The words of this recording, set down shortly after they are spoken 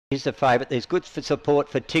is the favourite. There's good for support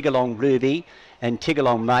for Tiggerlong Ruby and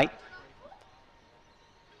Tiggerlong Mate.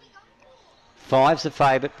 5's the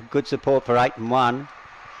favourite, good support for 8 and 1.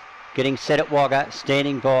 Getting set at Wagga,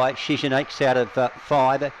 standing by. Shishanique's out of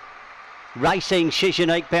 5. Racing,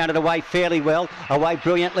 Shishanique bounded away fairly well. Away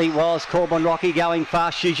brilliantly was Corbin Rocky, going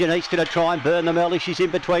fast. Shishanique's going to try and burn them early. She's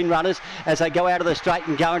in between runners as they go out of the straight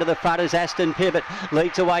and go into the front as Aston Pivot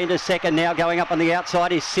leads away into second. Now going up on the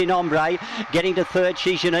outside is Sin Ombre. Getting to third,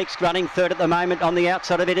 Shishanique's running third at the moment. On the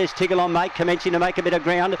outside of it is Tiggerlong Mate, commencing to make a bit of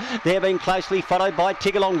ground. They're being closely followed by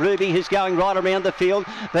Tiggerlong Ruby, who's going right around the field.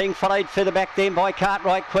 Being followed further back then by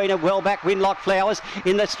Cartwright Queen of well back Winlock Flowers.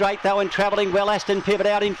 In the straight though and travelling well, Aston Pivot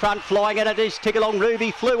out in front, flying and it is Tiggerlong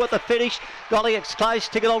Ruby, flew at the finish. Golly, it's close.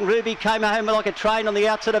 Tiggerlong Ruby came home like a train on the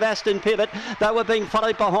outside of Aston Pivot. They were being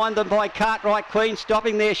followed behind them by Cartwright Queen,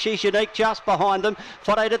 stopping there. Shishanique just behind them.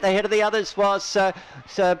 Followed at the head of the others was,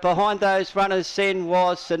 so behind those runners then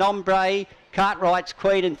was An Ombre, Cartwright's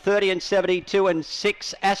Queen in 30 and 72 and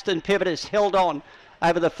 6. Aston Pivot has held on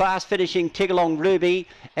over the fast finishing Tiggerlong Ruby,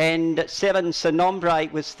 and 7 Sin Ombre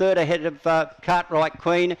was third ahead of Cartwright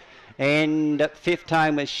Queen. And fifth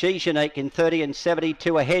home was Shishanique in 30 and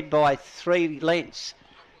 72, ahead by 3 lengths.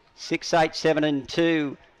 6, 8, 7 and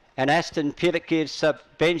 2. And Aston Pivot gives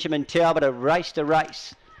Benjamin Talbot a race to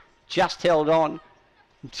race. Just held on.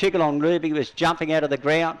 Tiggerlong Ruby was jumping out of the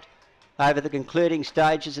ground over the concluding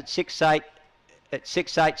stages at 6, 8,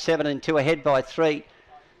 7 and 2, ahead by 3.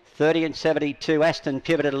 30 and 72. Aston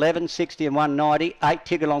Pivot at 11, 60 and 190. 8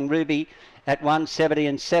 Tiggerlong Ruby at 170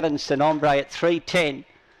 and 7 Sin Ombre at 310.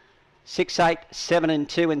 6, 8, 7 and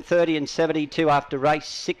 2 and 30 and 72 after race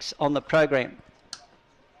 6 on the program.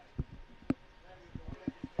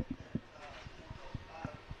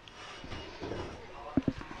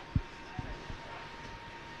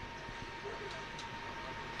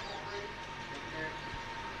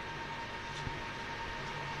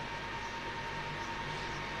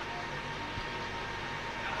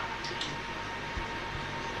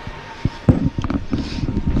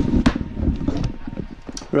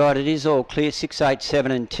 Right, it is all clear. 6, 8, 7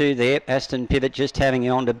 and 2 there. Aston Pivot just having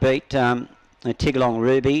on to beat Tiggerlong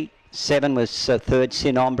Ruby. 7 was third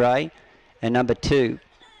Sin Ombre, and number 2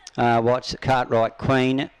 Watts Cartwright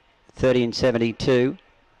Queen, 30 and 72.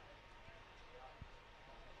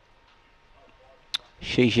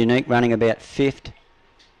 Shishanique running about 5th,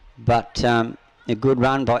 but a good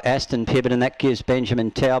run by Aston Pivot, and that gives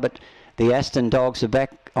Benjamin Talbot. The Aston dogs are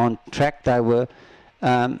back on track. They were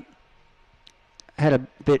had a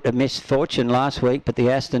bit of misfortune last week, but the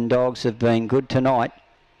Aston dogs have been good tonight.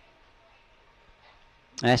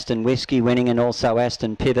 Aston Whiskey winning, and also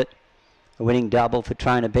Aston Pivot, a winning double for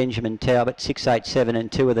trainer Benjamin Talbot. 6, 8, 7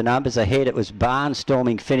 and 2 are the numbers ahead. It was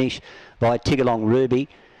barnstorming finish by Tiggerlong Ruby.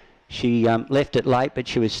 She left it late, but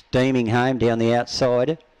she was steaming home down the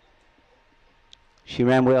outside. She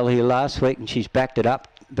ran well here last week and she's backed it up,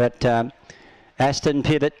 but Aston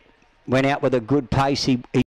Pivot went out with a good pace. He